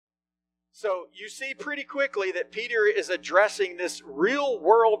So you see pretty quickly that Peter is addressing this real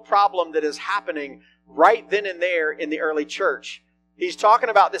world problem that is happening right then and there in the early church. He's talking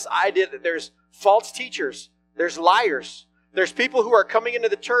about this idea that there's false teachers, there's liars, there's people who are coming into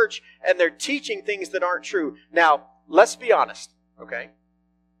the church and they're teaching things that aren't true. Now, let's be honest, okay?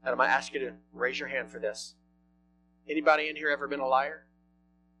 And I'm going to ask you to raise your hand for this. Anybody in here ever been a liar?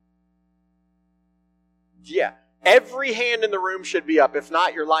 Yeah. Every hand in the room should be up. If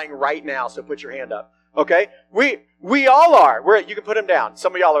not, you're lying right now, so put your hand up. Okay? We all are. You can put them down.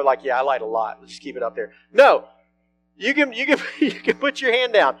 Some of y'all are like, yeah, I lied a lot. Let's just keep it up there. No. You can put your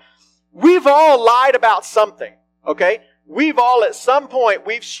hand down. We've all lied about something. Okay? We've all, at some point,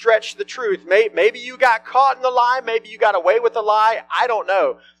 we've stretched the truth. Maybe you got caught in the lie. Maybe you got away with the lie. I don't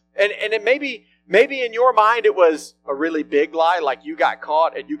know. And it maybe in your mind it was a really big lie, like you got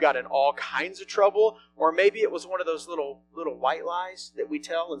caught and you got in all kinds of trouble. Or maybe it was one of those little white lies that we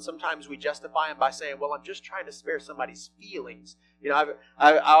tell, and sometimes we justify them by saying, well, I'm just trying to spare somebody's feelings. You know,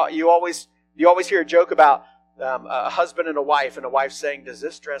 you always hear a joke about a husband and a wife saying, does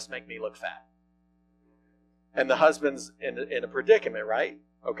this dress make me look fat? And the husband's in a predicament, right?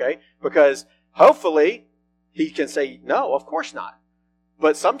 Okay? Because hopefully he can say, no, of course not.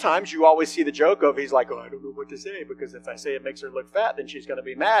 But sometimes you always see the joke of, he's like, oh, I don't know what to say, because if I say it makes her look fat, then she's going to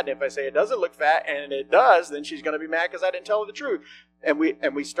be mad. And if I say it doesn't look fat, and it does, then she's going to be mad because I didn't tell her the truth. And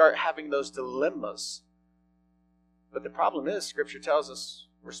we start having those dilemmas. But the problem is, Scripture tells us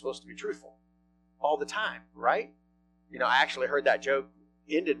we're supposed to be truthful all the time, right? You know, I actually heard that joke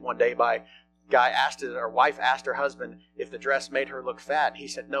ended one day by wife asked her husband if the dress made her look fat. He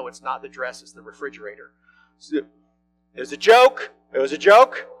said, no, it's not the dress, it's the refrigerator. So, it was a joke. It was a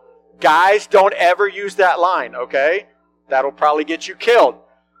joke. Guys, don't ever use that line, okay? That'll probably get you killed.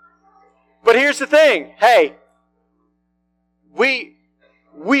 But here's the thing. Hey,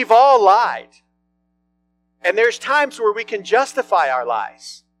 we've all lied. And there's times where we can justify our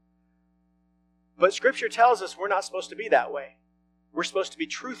lies. But Scripture tells us we're not supposed to be that way. We're supposed to be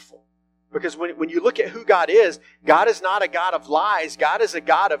truthful. Because when you look at who God is not a God of lies. God is a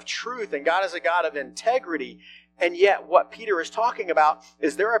God of truth, and God is a God of integrity. And yet what Peter is talking about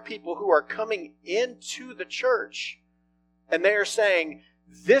is there are people who are coming into the church and they are saying,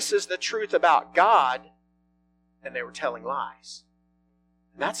 this is the truth about God, and they were telling lies.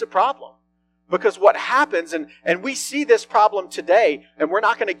 And that's a problem. Because what happens, and we see this problem today, and we're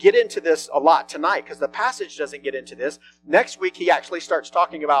not going to get into this a lot tonight because the passage doesn't get into this. Next week, he actually starts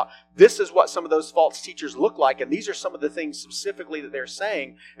talking about this is what some of those false teachers look like, and these are some of the things specifically that they're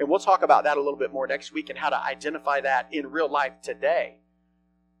saying. And we'll talk about that a little bit more next week and how to identify that in real life today.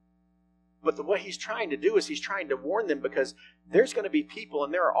 But what he's trying to do is he's trying to warn them, because there's going to be people,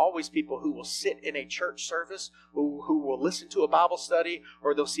 and there are always people who will sit in a church service, who will listen to a Bible study,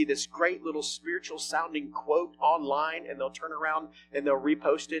 or they'll see this great little spiritual sounding quote online, and they'll turn around and they'll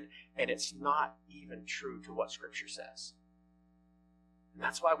repost it, and it's not even true to what Scripture says. And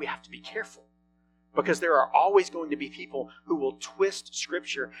that's why we have to be careful, because there are always going to be people who will twist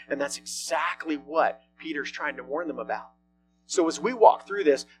Scripture, and that's exactly what Peter's trying to warn them about. So as we walk through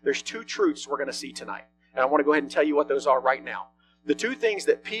this, there's two truths we're going to see tonight. And I want to go ahead and tell you what those are right now. The two things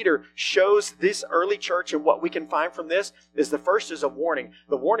that Peter shows this early church and what we can find from this is, the first is a warning.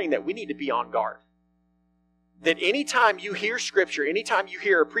 The warning that we need to be on guard. That anytime you hear Scripture, anytime you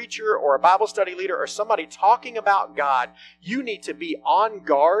hear a preacher or a Bible study leader or somebody talking about God, you need to be on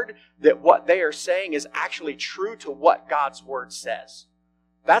guard that what they are saying is actually true to what God's Word says.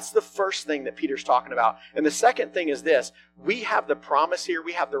 That's the first thing that Peter's talking about. And the second thing is this. We have the promise here,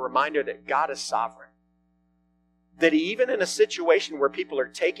 we have the reminder that God is sovereign. That even in a situation where people are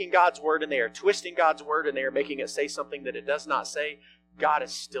taking God's Word and they are twisting God's Word and they are making it say something that it does not say, God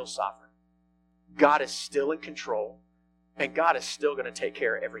is still sovereign. God is still in control. And God is still going to take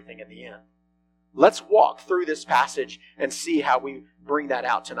care of everything in the end. Let's walk through this passage and see how we bring that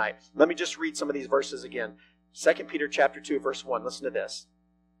out tonight. Let me just read some of these verses again. 2 Peter chapter 2, verse 1. Listen to this.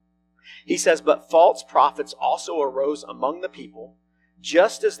 He says, but false prophets also arose among the people,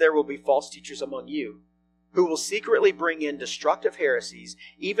 just as there will be false teachers among you, who will secretly bring in destructive heresies,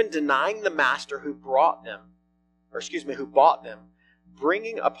 even denying the master who bought them,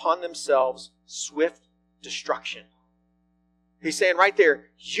 bringing upon themselves swift destruction. He's saying right there,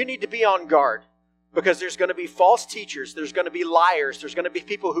 you need to be on guard. Because there's going to be false teachers, there's going to be liars, there's going to be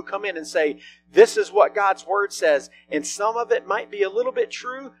people who come in and say, this is what God's Word says. And some of it might be a little bit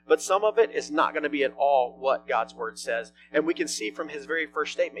true, but some of it is not going to be at all what God's Word says. And we can see from his very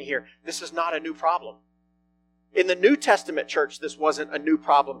first statement here, this is not a new problem. In the New Testament church, this wasn't a new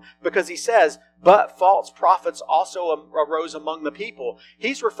problem because he says, but false prophets also arose among the people.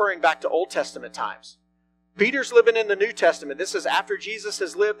 He's referring back to Old Testament times. Peter's living in the New Testament. This is after Jesus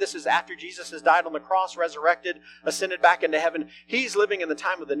has lived. This is after Jesus has died on the cross, resurrected, ascended back into heaven. He's living in the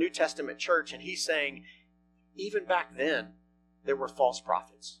time of the New Testament church, and he's saying, even back then, there were false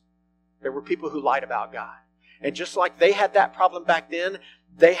prophets. There were people who lied about God. And just like they had that problem back then,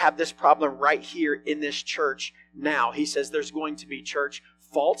 they have this problem right here in this church now. He says there's going to be, church,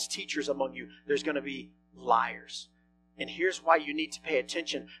 false teachers among you. There's going to be liars. And here's why you need to pay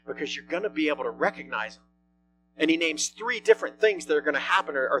attention, because you're going to be able to recognize them. And he names 3 different things that are going to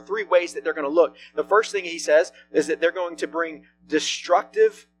happen, or 3 ways that they're going to look. The first thing he says is that they're going to bring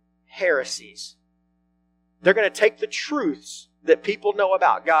destructive heresies. They're going to take the truths that people know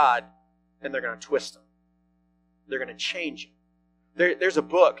about God and they're going to twist them. They're going to change them. There's a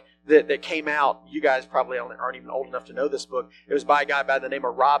book that came out. You guys probably aren't even old enough to know this book. It was by a guy by the name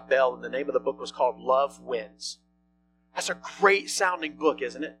of Rob Bell, and the name of the book was called Love Wins. That's a great sounding book,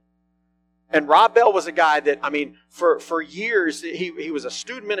 isn't it? And Rob Bell was a guy that, for years, he was a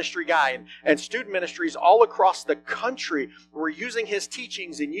student ministry guy, and student ministries all across the country were using his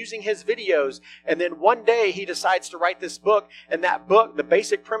teachings and using his videos. And then one day he decides to write this book, and that book, the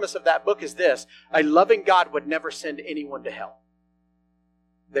basic premise of that book is this: a loving God would never send anyone to hell.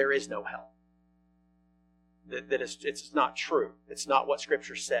 There is no hell. It's not true. It's not what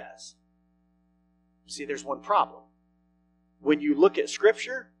Scripture says. See, there's one problem. When you look at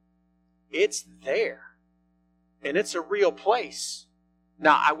Scripture, it's there. And it's a real place.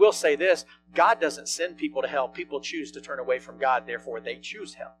 Now, I will say this. God doesn't send people to hell. People choose to turn away from God. Therefore, they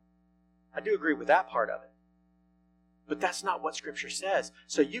choose hell. I do agree with that part of it. But that's not what Scripture says.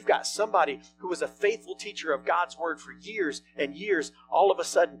 So you've got somebody who was a faithful teacher of God's Word for years and years, all of a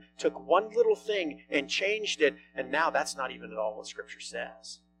sudden took one little thing and changed it, and now that's not even at all what Scripture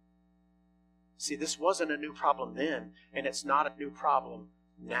says. See, this wasn't a new problem then, and it's not a new problem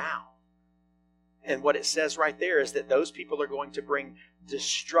now. And what it says right there is that those people are going to bring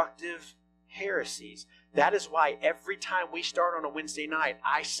destructive heresies. That is why every time we start on a Wednesday night,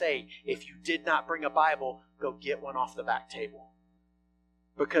 I say, if you did not bring a Bible, go get one off the back table.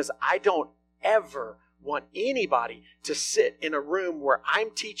 Because I don't ever want anybody to sit in a room where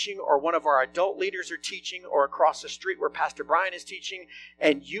I'm teaching, or one of our adult leaders are teaching, or across the street where Pastor Brian is teaching,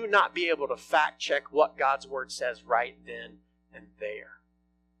 and you not be able to fact check what God's Word says right then and there.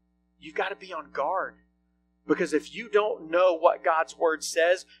 You've got to be on guard. Because if you don't know what God's Word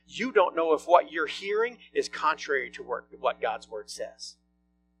says, you don't know if what you're hearing is contrary to what God's Word says.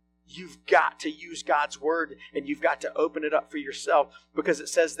 You've got to use God's Word, and you've got to open it up for yourself, because it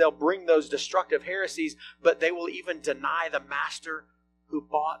says they'll bring those destructive heresies, but they will even deny the master who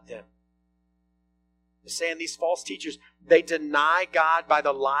bought them. It's saying these false teachers, they deny God by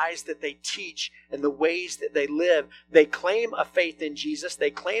the lies that they teach and the ways that they live. They claim a faith in Jesus.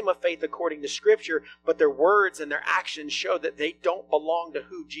 They claim a faith according to Scripture, but their words and their actions show that they don't belong to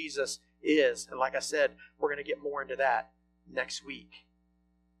who Jesus is. And like I said, we're going to get more into that next week.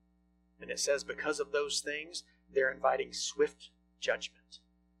 And it says because of those things, they're inviting swift judgment.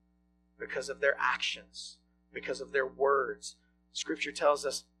 Because of their actions, because of their words. Scripture tells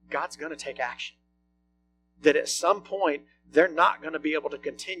us God's going to take action. That at some point, they're not going to be able to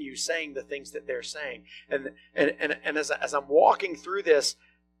continue saying the things that they're saying. And as I'm walking through this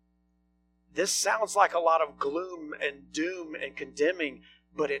sounds like a lot of gloom and doom and condemning,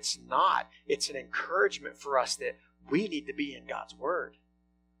 but it's not. It's an encouragement for us that we need to be in God's Word,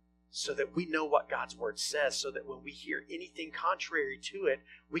 so that we know what God's Word says, so that when we hear anything contrary to it,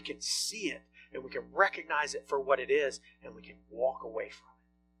 we can see it and we can recognize it for what it is, and we can walk away from it.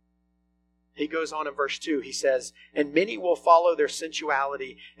 He goes on in verse 2, he says, and many will follow their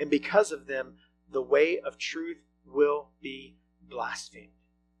sensuality, and because of them, the way of truth will be blasphemed.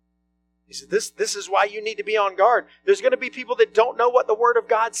 He said, this is why you need to be on guard. There's going to be people that don't know what the Word of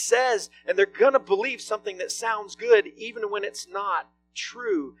God says, and they're going to believe something that sounds good, even when it's not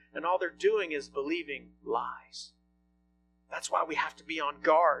true, and all they're doing is believing lies. That's why we have to be on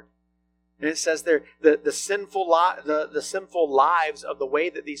guard. And it says there, the sinful lives of the way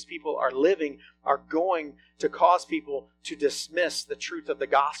that these people are living are going to cause people to dismiss the truth of the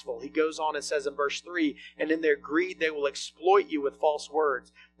gospel. He goes on and says in verse 3, and in their greed they will exploit you with false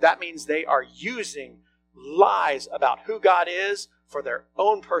words. That means they are using lies about who God is for their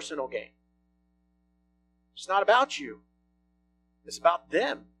own personal gain. It's not about you. It's about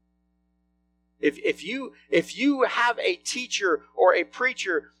them. If you have a teacher or a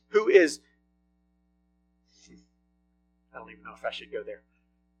preacher who is, I don't even know if I should go there.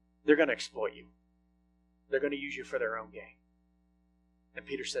 They're going to exploit you. They're going to use you for their own gain. And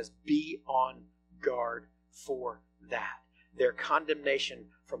Peter says, be on guard for that. Their condemnation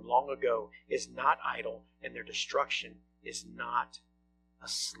from long ago is not idle, and their destruction is not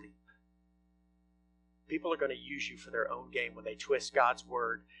asleep. People are going to use you for their own gain when they twist God's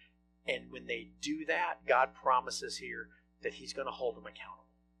word. And when they do that, God promises here that He's going to hold them accountable.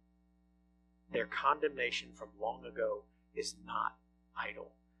 Their condemnation from long ago is not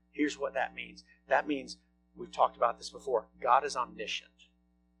idle. Here's what that means. That means, we've talked about this before, God is omniscient.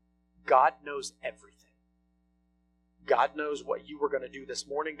 God knows everything. God knows what you were going to do this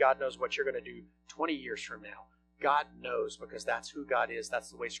morning. God knows what you're going to do 20 years from now. God knows, because that's who God is. That's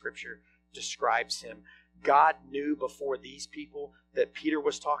the way Scripture describes Him. God knew before these people that Peter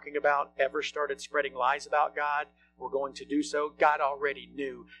was talking about ever started spreading lies about God were going to do so. God already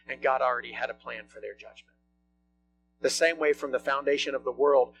knew, and God already had a plan for their judgment. The same way, from the foundation of the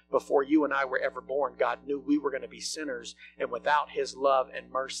world, before you and I were ever born, God knew we were going to be sinners, and without His love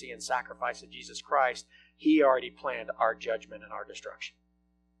and mercy and sacrifice of Jesus Christ, He already planned our judgment and our destruction.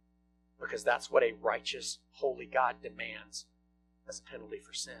 Because that's what a righteous, holy God demands as a penalty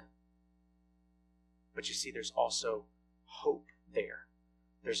for sin. But you see, there's also hope there.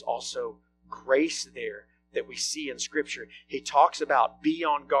 There's also grace there that we see in Scripture. He talks about be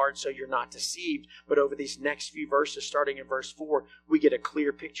on guard so you're not deceived. But over these next few verses, starting in verse 4, we get a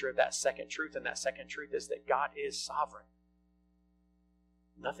clear picture of that second truth. And that second truth is that God is sovereign.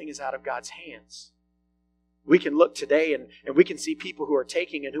 Nothing is out of God's hands. We can look today and we can see people who are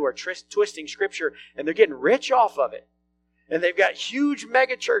taking and who are twisting Scripture, and they're getting rich off of it. And they've got huge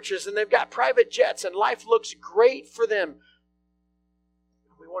mega churches, and they've got private jets, and life looks great for them.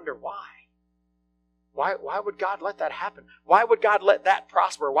 We wonder why. Why would God let that happen? Why would God let that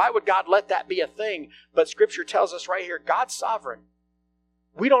prosper? Why would God let that be a thing? But Scripture tells us right here, God's sovereign.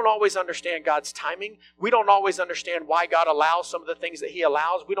 We don't always understand God's timing. We don't always understand why God allows some of the things that He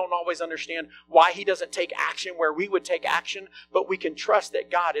allows. We don't always understand why He doesn't take action where we would take action. But we can trust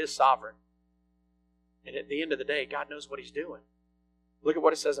that God is sovereign. And at the end of the day, God knows what He's doing. Look at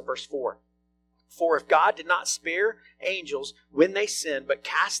what it says in verse 4. For if God did not spare angels when they sinned, but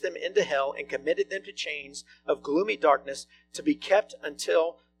cast them into hell and committed them to chains of gloomy darkness to be kept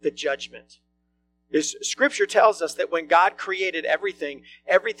until the judgment. Scripture tells us that when God created everything,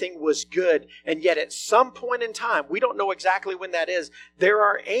 everything was good. And yet at some point in time, we don't know exactly when that is, there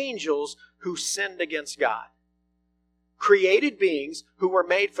are angels who sinned against God. Created beings who were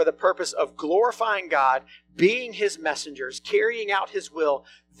made for the purpose of glorifying God, being His messengers, carrying out His will,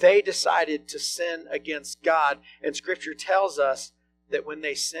 they decided to sin against God. And Scripture tells us that when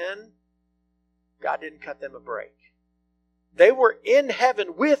they sinned, God didn't cut them a break. They were in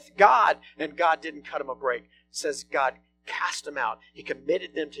heaven with God, and God didn't cut them a break. It says God cast them out. He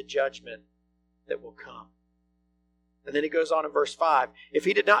committed them to judgment that will come. And then He goes on in verse 5. If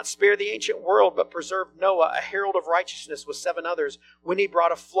He did not spare the ancient world, but preserved Noah, a herald of righteousness with 7 others, when He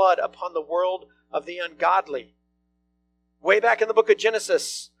brought a flood upon the world of the ungodly. Way back in the book of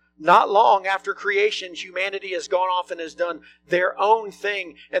Genesis, not long after creation, humanity has gone off and has done their own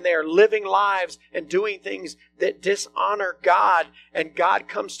thing, and they are living lives and doing things that dishonor God. And God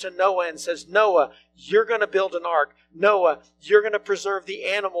comes to Noah and says, Noah, you're going to build an ark. Noah, you're going to preserve the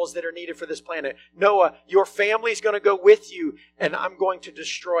animals that are needed for this planet. Noah, your family's going to go with you, and I'm going to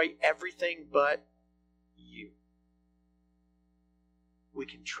destroy everything but you. We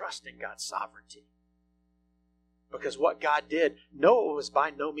can trust in God's sovereignty. Because what God did, Noah was by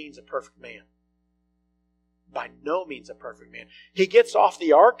no means a perfect man. By no means a perfect man. He gets off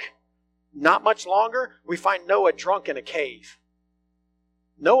the ark, not much longer, we find Noah drunk in a cave.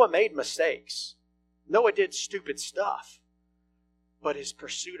 Noah made mistakes. Noah did stupid stuff. But his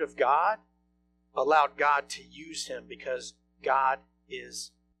pursuit of God allowed God to use him because God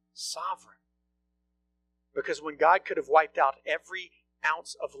is sovereign. Because when God could have wiped out every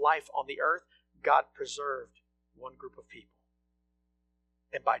ounce of life on the earth, God preserved one group of people.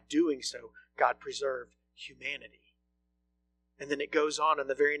 And by doing so, God preserved humanity. And then it goes on in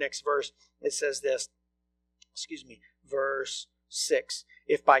the very next verse. It says this, verse 6.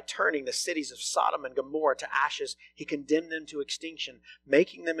 If by turning the cities of Sodom and Gomorrah to ashes, He condemned them to extinction,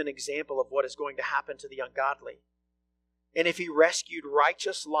 making them an example of what is going to happen to the ungodly. And if He rescued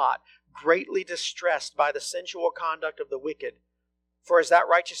righteous Lot, greatly distressed by the sensual conduct of the wicked, for as that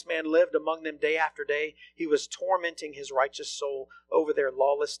righteous man lived among them day after day, he was tormenting his righteous soul over their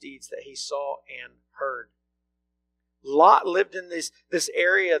lawless deeds that he saw and heard. Lot lived in this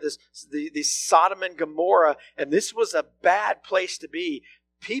area, this Sodom and Gomorrah, and this was a bad place to be.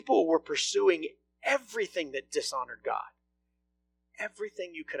 People were pursuing everything that dishonored God.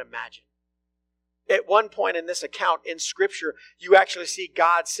 Everything you could imagine. At one point in this account in Scripture, you actually see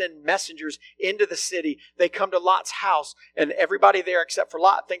God send messengers into the city. They come to Lot's house, and everybody there except for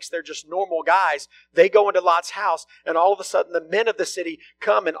Lot thinks they're just normal guys. They go into Lot's house, and all of a sudden the men of the city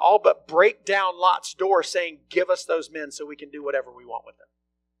come and all but break down Lot's door saying, "Give us those men so we can do whatever we want with them."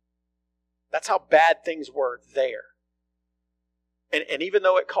 That's how bad things were there. And even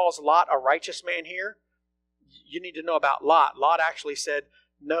though it calls Lot a righteous man here, you need to know about Lot. Lot actually said,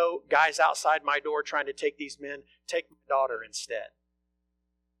 "No, guys outside my door trying to take these men, take my daughter instead."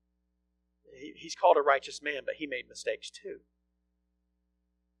 He's called a righteous man, but he made mistakes too.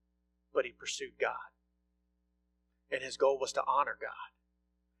 But he pursued God. And his goal was to honor God.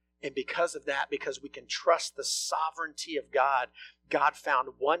 And because of that, because we can trust the sovereignty of God, God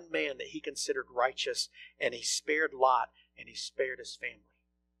found one man that he considered righteous, and he spared Lot, and he spared his family.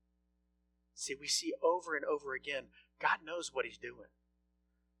 See, we see over and over again, God knows what he's doing.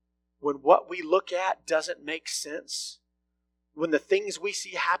 When what we look at doesn't make sense, when the things we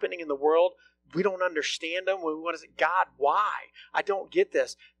see happening in the world, we don't understand them, what is it? God, why? I don't get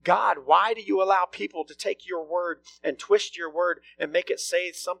this. God, why do you allow people to take your word and twist your word and make it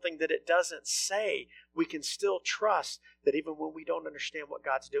say something that it doesn't say? We can still trust that even when we don't understand what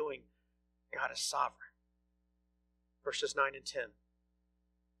God's doing, God is sovereign. Verses 9 and 10.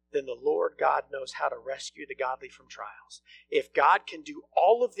 Then the Lord God knows how to rescue the godly from trials. If God can do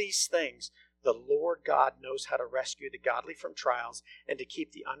all of these things, the Lord God knows how to rescue the godly from trials and to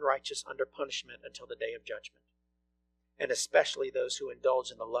keep the unrighteous under punishment until the day of judgment, and especially those who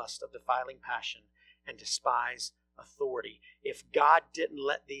indulge in the lust of defiling passion and despise authority. If God didn't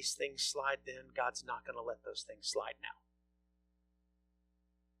let these things slide then, God's not going to let those things slide now.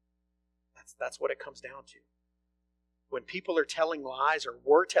 That's what it comes down to. When people are telling lies or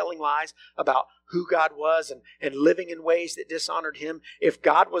were telling lies about who God was and living in ways that dishonored him, if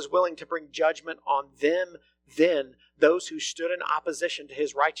God was willing to bring judgment on them, then those who stood in opposition to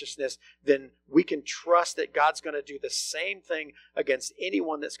his righteousness, then we can trust that God's going to do the same thing against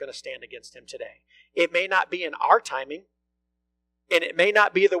anyone that's going to stand against him today. It may not be in our timing, and it may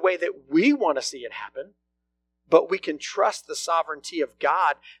not be the way that we want to see it happen, but we can trust the sovereignty of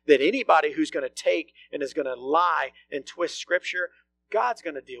God that anybody who's going to take and is going to lie and twist Scripture, God's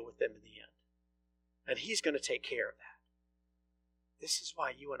going to deal with them in the end. And he's going to take care of that. This is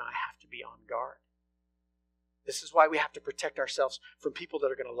why you and I have to be on guard. This is why we have to protect ourselves from people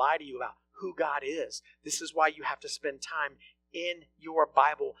that are going to lie to you about who God is. This is why you have to spend time in your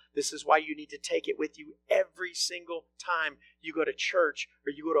Bible. This is why you need to take it with you every single time you go to church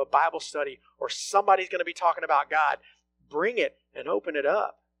or you go to a Bible study or somebody's going to be talking about God. Bring it and open it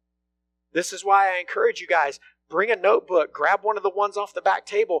up. This is why I encourage you guys, bring a notebook, grab one of the ones off the back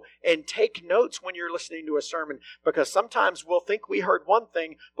table and take notes when you're listening to a sermon, because sometimes we'll think we heard one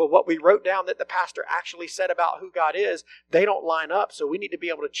thing, but what we wrote down that the pastor actually said about who God is, they don't line up. So we need to be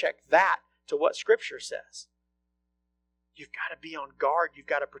able to check that to what Scripture says. You've got to be on guard. You've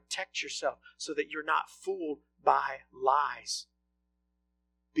got to protect yourself so that you're not fooled by lies.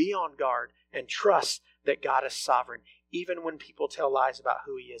 Be on guard and trust that God is sovereign. Even when people tell lies about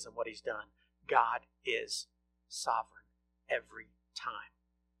who he is and what he's done, God is sovereign every time.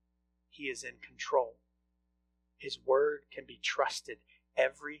 He is in control. His word can be trusted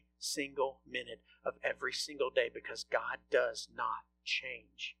every single minute of every single day because God does not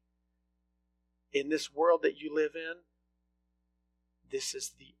change. In this world that you live in, this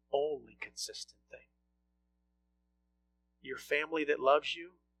is the only consistent thing. Your family that loves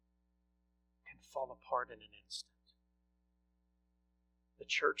you can fall apart in an instant. The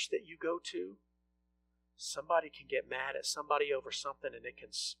church that you go to, somebody can get mad at somebody over something and it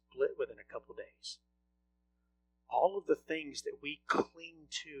can split within a couple days. All of the things that we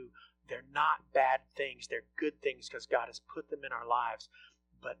cling to, they're not bad things. They're good things because God has put them in our lives.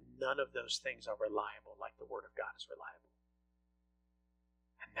 But none of those things are reliable like the Word of God is reliable.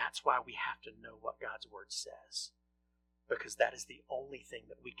 And that's why we have to know what God's Word says. Because that is the only thing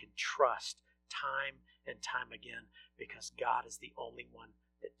that we can trust time and time again. Because God is the only one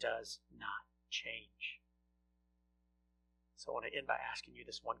that does not change. So I want to end by asking you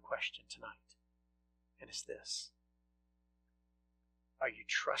this one question tonight. And it's this. Are you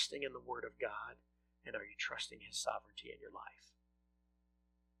trusting in the Word of God? And are you trusting His sovereignty in your life?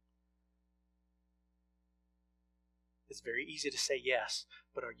 It's very easy to say yes,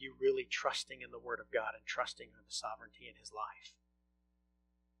 but are you really trusting in the Word of God and trusting in the sovereignty in His life?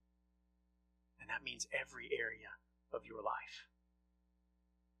 And that means every area of your life.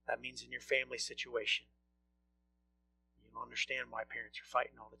 That means in your family situation. You don't understand why parents are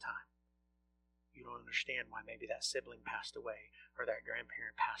fighting all the time. You don't understand why maybe that sibling passed away or that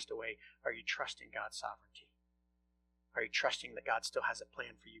grandparent passed away. Are you trusting God's sovereignty? Are you trusting that God still has a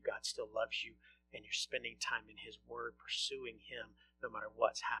plan for you? God still loves you, and you're spending time in His Word, pursuing Him no matter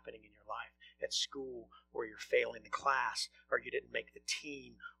what's happening in your life. At school, or you're failing the class, or you didn't make the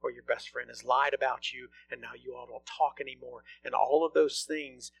team, or your best friend has lied about you, and now you all don't talk anymore, and all of those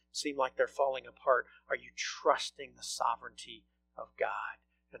things seem like they're falling apart. Are you trusting the sovereignty of God?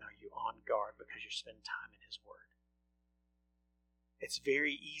 And are you on guard because you're spending time in His Word? It's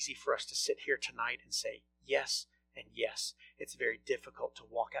very easy for us to sit here tonight and say yes and yes. It's very difficult to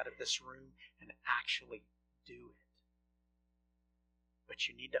walk out of this room and actually do it. But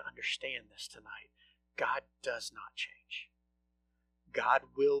you need to understand this tonight. God does not change. God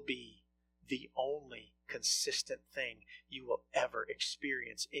will be the only consistent thing you will ever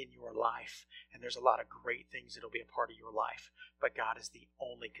experience in your life. And there's a lot of great things that will be a part of your life. But God is the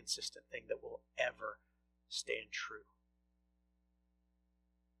only consistent thing that will ever stand true.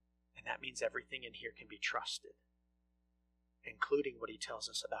 And that means everything in here can be trusted, including what He tells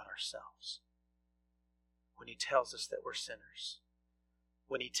us about ourselves. When He tells us that we're sinners.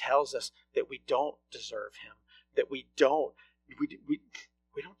 When He tells us that we don't deserve Him. That we don't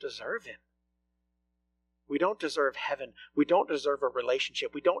deserve Him. We don't deserve heaven. We don't deserve a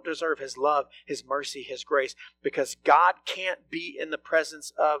relationship. We don't deserve His love, His mercy, His grace. Because God can't be in the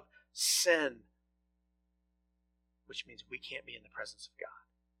presence of sin. Which means we can't be in the presence of God.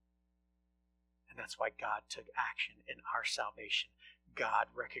 And that's why God took action in our salvation. God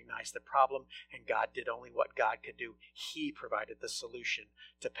recognized the problem, and God did only what God could do. He provided the solution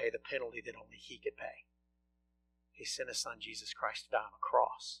to pay the penalty that only He could pay. He sent His Son, Jesus Christ, to die on a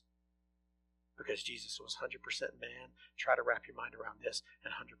cross. Because Jesus was 100% man. Try to wrap your mind around this.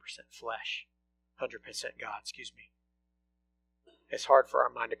 And 100% flesh. 100% God, It's hard for our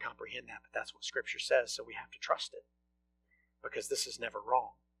mind to comprehend that, but that's what Scripture says, so we have to trust it. Because this is never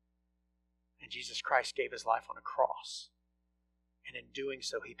wrong. And Jesus Christ gave His life on a cross. And in doing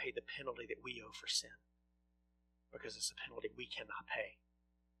so, He paid the penalty that we owe for sin. Because it's a penalty we cannot pay.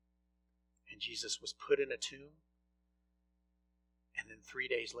 And Jesus was put in a tomb. And then 3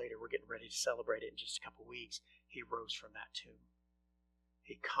 days later, we're getting ready to celebrate it in just a couple weeks. He rose from that tomb.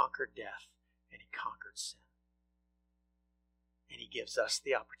 He conquered death and He conquered sin. And He gives us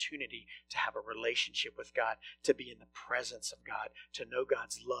the opportunity to have a relationship with God, to be in the presence of God, to know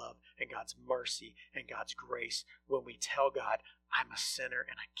God's love and God's mercy and God's grace when we tell God, I'm a sinner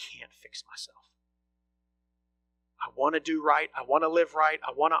and I can't fix myself. I want to do right. I want to live right.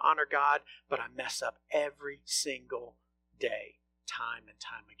 I want to honor God, but I mess up every single day, time and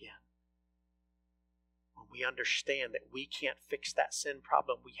time again. When we understand that we can't fix that sin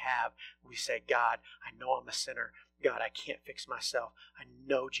problem we have, we say, God, I know I'm a sinner. God, I can't fix myself. I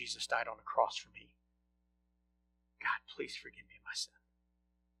know Jesus died on a cross for me. God, please forgive me of my sin.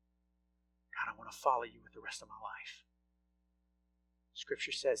 God, I want to follow you with the rest of my life.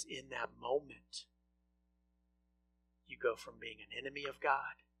 Scripture says in that moment, you go from being an enemy of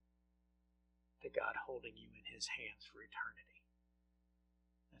God to God holding you in His hands for eternity.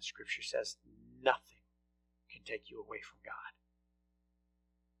 And Scripture says nothing can take you away from God.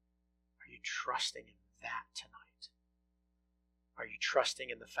 Are you trusting in that tonight? Are you trusting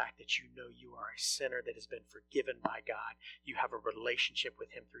in the fact that you know you are a sinner that has been forgiven by God? You have a relationship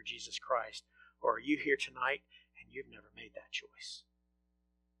with Him through Jesus Christ. Or are you here tonight and you've never made that choice?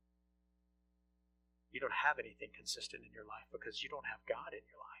 You don't have anything consistent in your life because you don't have God in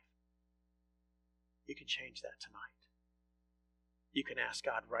your life. You can change that tonight. You can ask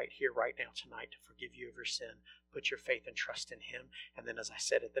God right here, right now, tonight to forgive you of your sin. Put your faith and trust in Him. And then, as I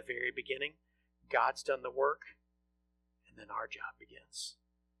said at the very beginning, God's done the work, and then our job begins.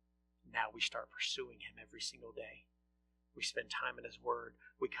 Now we start pursuing Him every single day. We spend time in His Word.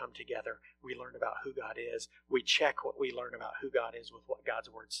 We come together. We learn about who God is. We check what we learn about who God is with what God's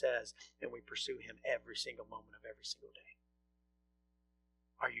Word says, and we pursue Him every single moment of every single day.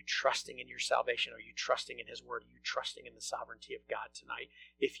 Are you trusting in your salvation? Are you trusting in His Word? Are you trusting in the sovereignty of God tonight?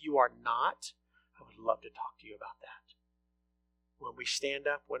 If you are not, I would love to talk to you about that. When we stand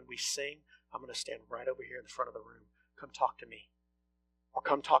up, when we sing, I'm going to stand right over here in the front of the room. Come talk to me. Or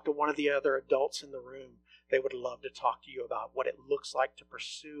come talk to one of the other adults in the room. They would love to talk to you about what it looks like to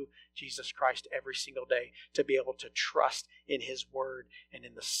pursue Jesus Christ every single day, to be able to trust in His Word and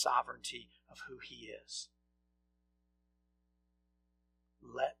in the sovereignty of who He is.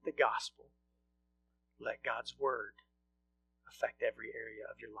 Let the gospel, let God's Word affect every area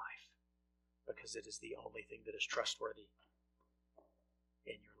of your life, because it is the only thing that is trustworthy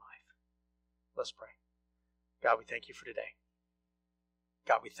in your life. Let's pray. God, we thank you for today.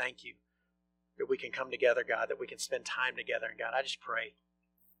 God, we thank you that we can come together, God, that we can spend time together. And God, I just pray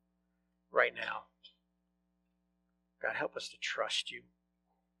right now, God, help us to trust you.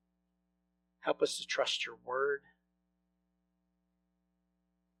 Help us to trust your word.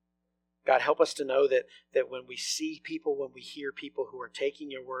 God, help us to know that when we see people, when we hear people who are taking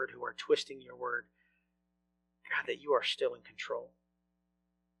your word, who are twisting your word, God, that you are still in control.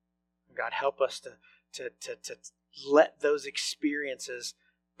 God, help us to let those experiences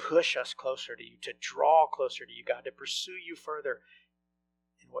push us closer to you, to draw closer to you, God, to pursue you further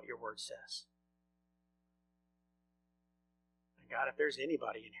in what your word says. And God, if there's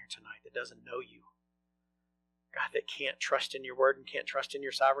anybody in here tonight that doesn't know you, God, that can't trust in your word and can't trust in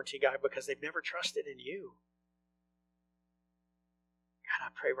your sovereignty, God, because they've never trusted in you, God, I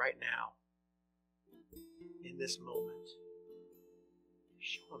pray right now, in this moment,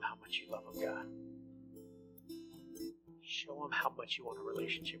 show them how much you love them, God. Show them how much you want a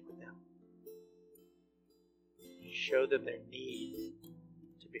relationship with them. Show them their need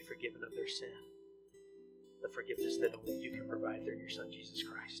to be forgiven of their sin. The forgiveness that only you can provide through your Son, Jesus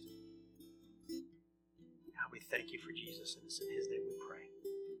Christ. God, we thank you for Jesus, and it's in his name we pray.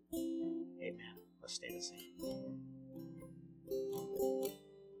 Amen. Let's stand and sing.